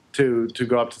to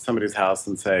go up to somebody's house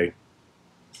and say,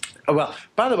 oh, well,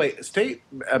 by the way,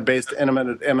 state-based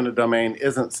eminent domain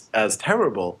isn't as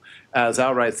terrible as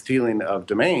outright stealing of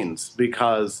domains,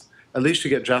 because at least you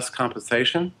get just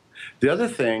compensation. The other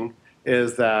thing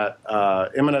is that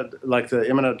the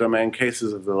eminent domain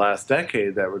cases of the last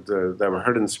decade that were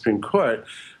heard in the Supreme Court,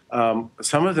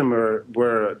 some of them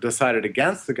were decided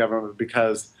against the government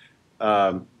because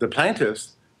the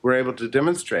plaintiffs were able to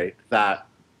demonstrate that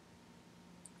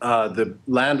the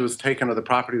land was taken or the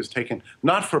property was taken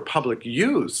not for public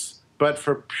use, but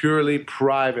for purely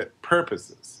private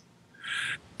purposes.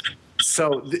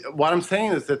 So what I'm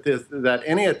saying is that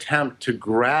any attempt to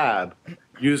grab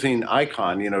using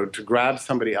ICON, to grab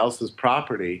somebody else's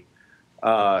property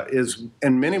is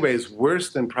in many ways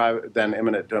worse than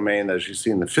eminent domain, as you see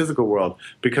in the physical world,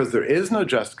 because there is no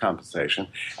just compensation,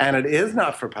 and it is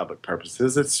not for public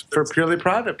purposes. It's for purely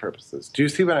private purposes. Do you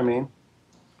see what I mean?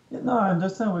 Yeah, no, I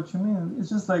understand what you mean. It's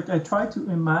just like I try to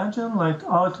imagine like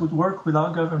how it would work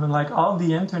without government, like all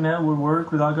the internet would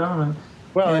work without government.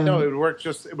 Well, I know it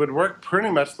would work pretty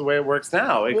much the way it works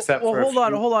now, except for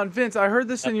hold on, Vince. I heard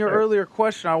this in your earlier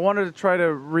question. I wanted to try to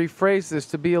rephrase this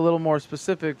to be a little more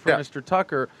specific for Mr.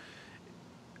 Tucker.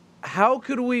 How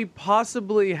could we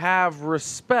possibly have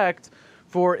respect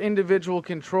for individual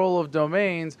control of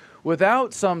domains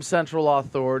without some central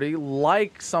authority,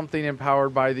 like something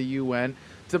empowered by the UN,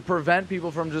 to prevent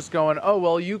people from just going, oh,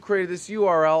 well, you created this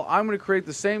URL, I'm going to create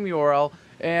the same URL,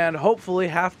 and hopefully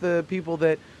half the people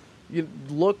that you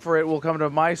look for it will come to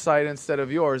my site instead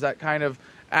of yours. That kind of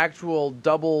actual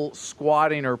double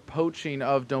squatting or poaching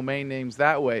of domain names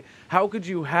that way. How could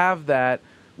you have that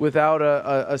without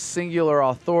a singular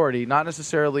authority, not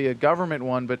necessarily a government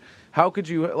one, but how could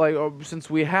you, like, since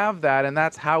we have that and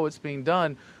that's how it's being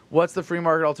done, what's the free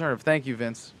market alternative? Thank you,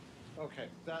 Vince.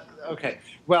 Okay.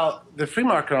 Well, the free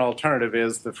market alternative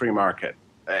is the free market,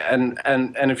 and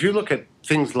if you look at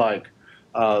things like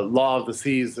law of the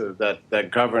seas that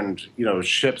governed,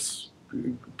 ships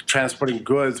transporting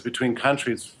goods between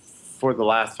countries for the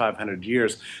last 500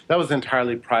 years, that was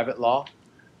entirely private law.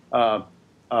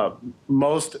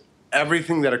 Most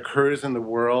everything that occurs in the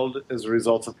world is a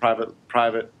result of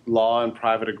private law and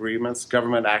private agreements.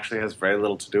 Government actually has very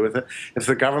little to do with it. If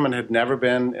the government had never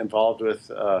been involved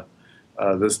with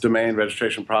this domain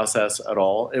registration process at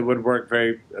all, it would work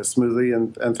very smoothly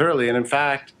and thoroughly. And in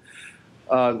fact,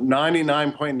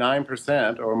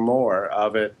 99.9% or more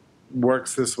of it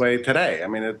works this way today. I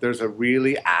mean, there's a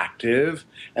really active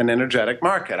and energetic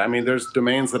market. I mean, there's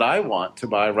domains that I want to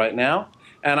buy right now,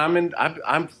 and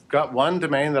I've got one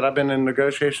domain that I've been in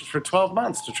negotiations for 12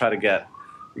 months to try to get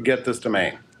this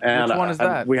domain. And which one is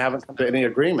that? We haven't come to any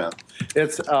agreement.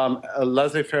 It's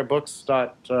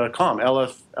laissezfairebooks.com,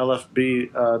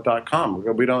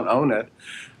 LFB.com. We don't own it.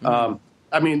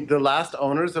 I mean, the last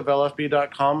owners of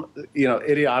LFB.com,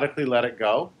 idiotically let it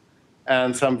go,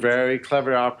 and some very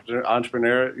clever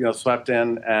entrepreneur, swept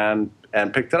in and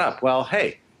picked it up. Well,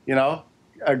 hey,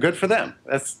 good for them.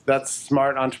 That's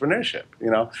smart entrepreneurship.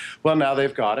 Well, now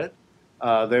they've got it.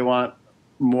 They want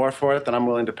more for it than I'm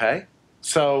willing to pay.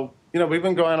 So, we've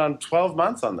been going on 12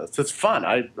 months on this. It's fun.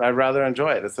 I rather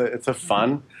enjoy it. It's a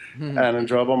fun and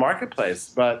enjoyable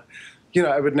marketplace. But,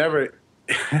 it would never.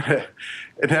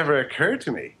 It never occurred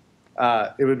to me.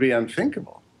 It would be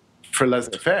unthinkable for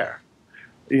laissez-faire,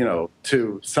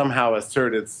 to somehow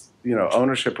assert its,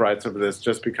 ownership rights over this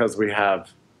just because we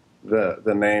have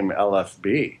the name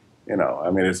LFB.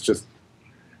 I mean, it's just.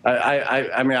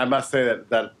 I mean, I must say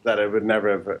that it would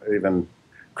never have even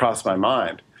crossed my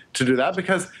mind to do that,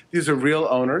 because these are real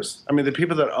owners. I mean, the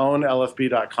people that own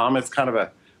LFB.com, it's kind of a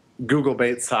Google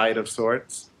bait site of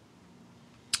sorts.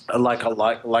 Like a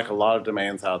lot of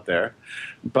domains out there,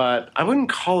 but I wouldn't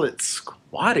call it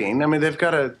squatting. I mean, they've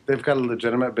got a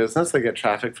legitimate business. They get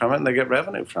traffic from it, and they get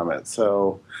revenue from it.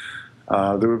 So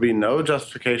there would be no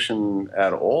justification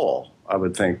at all, I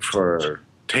would think, for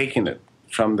taking it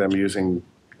from them using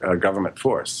government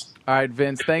force. All right,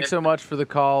 Vince, thanks so much for the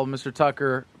call. Mr.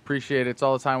 Tucker, appreciate it. It's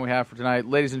all the time we have for tonight.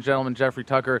 Ladies and gentlemen, Jeffrey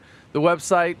Tucker. The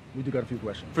website. We do got a few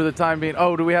questions. For the time being.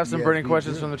 Oh, do we have some burning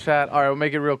questions from the chat? All right, we'll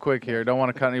make it real quick here. Don't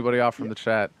want to cut anybody off from the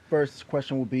chat. First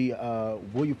question will be,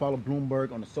 will you follow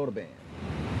Bloomberg on the soda ban?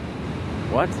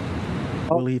 What?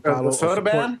 Will he follow the soda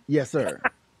ban? Yes, sir.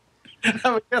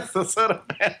 I mean, yes, the soda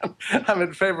ban. I'm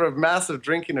in favor of massive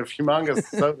drinking of humongous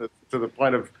sodas to the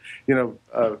point of,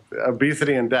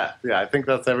 obesity and death. Yeah, I think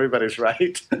that's everybody's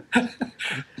right.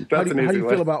 How do you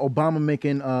feel about Obama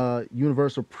making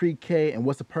universal pre-K, and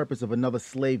what's the purpose of another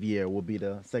slave year will be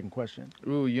the second question.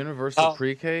 Ooh, universal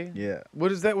pre-K? Yeah.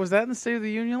 What is that? Was that in the State of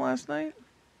the Union last night?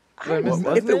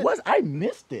 If it was, I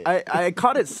missed it. I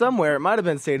caught it somewhere. It might have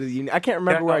been State of the Union. I can't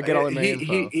remember where I get all of my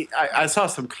info. I saw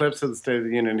some clips of the State of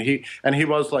the Union. He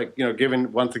was like,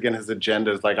 giving once again his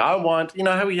agendas. Like, I want,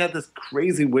 how he had this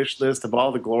crazy wish list of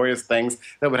all the glorious things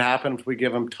that would happen if we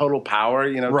give him total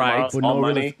power. Right. With no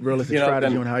money, realistic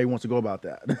strategy on how he wants to go about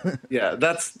that. Yeah,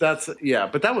 that's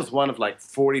But that was one of like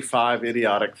 45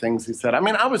 idiotic things he said. I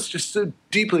mean, I was just so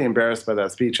deeply embarrassed by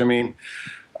that speech. I mean.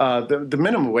 The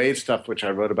minimum wage stuff, which I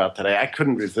wrote about today, I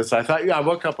couldn't resist. I thought, I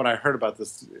woke up when I heard about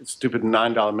this stupid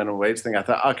 $9 minimum wage thing. I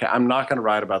thought, okay, I'm not going to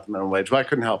write about the minimum wage. Well, I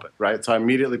couldn't help it, right? So I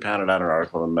immediately pounded out an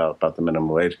article about the minimum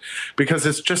wage because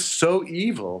it's just so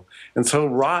evil and so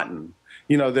rotten.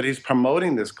 that he's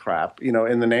promoting this crap,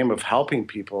 in the name of helping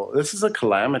people. This is a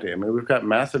calamity. I mean, we've got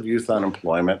massive youth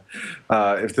unemployment.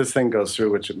 If this thing goes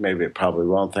through, which maybe it probably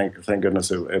won't, thank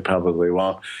goodness it probably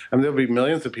won't. I mean, there'll be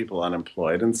millions of people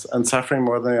unemployed and suffering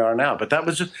more than they are now. But that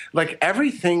was just like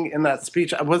everything in that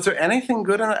speech. Was there anything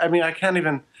good in it? I mean, I can't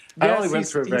even. I only went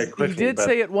through it very quickly. He did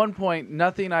say at one point,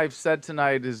 "Nothing I've said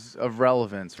tonight is of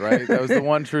relevance." Right? That was the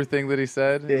one true thing that he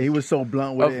said. Yeah, he was so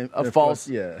blunt with it. A false.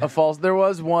 There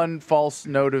was one false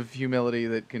note of humility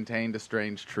that contained a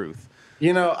strange truth.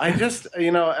 I just,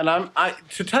 and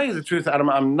to tell you the truth, Adam,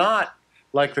 I'm not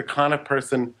like the kind of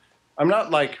person. I'm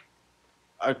not like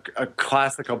a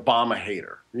classic Obama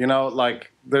hater.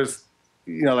 Like there's,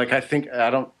 like I think I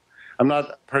don't. I'm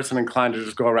not a person inclined to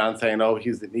just go around saying, "Oh,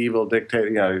 he's an evil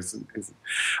dictator."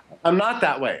 I'm not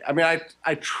that way. I mean,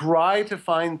 I try to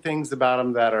find things about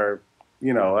him that are,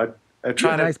 I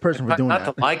try nice person for doing not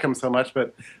that. to like him so much,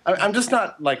 but I'm just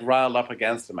not like riled up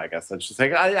against him. I guess I should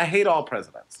say. I hate all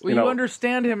presidents. Well, you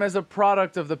understand him as a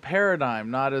product of the paradigm,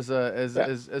 not as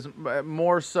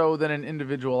more so than an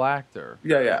individual actor.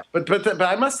 Yeah. But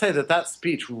I must say that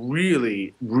speech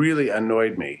really, really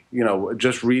annoyed me.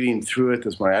 Just reading through it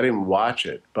this morning. I didn't watch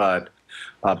it, but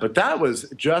that was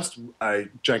just a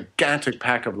gigantic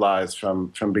pack of lies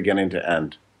from beginning to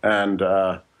end, and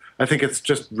I think it's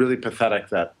just really pathetic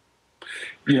that.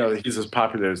 He's as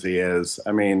popular as he is.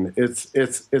 I mean,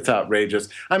 it's outrageous.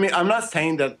 I mean, I'm not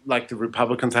saying that like the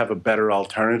Republicans have a better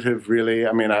alternative, really.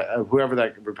 I mean, whoever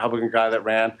that Republican guy that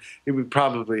ran, it would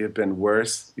probably have been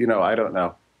worse. I don't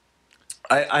know.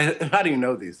 How do you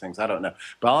know these things? I don't know.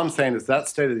 But all I'm saying is that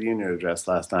State of the Union address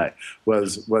last night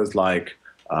was like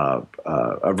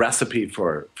a recipe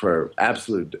for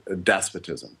absolute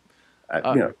despotism.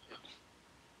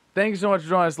 Thank you so much for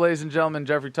joining us, ladies and gentlemen.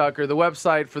 Jeffrey Tucker. The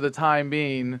website for the time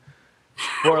being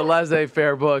for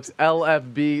laissez-faire books,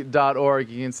 lfb.org.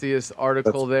 You can see this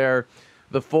article there,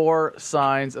 The 4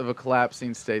 Signs of a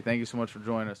Collapsing State. Thank you so much for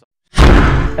joining us.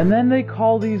 And then they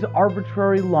call these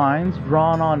arbitrary lines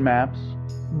drawn on maps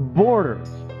borders.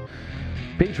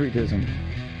 Patriotism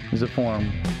is a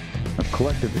form of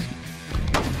collectivism.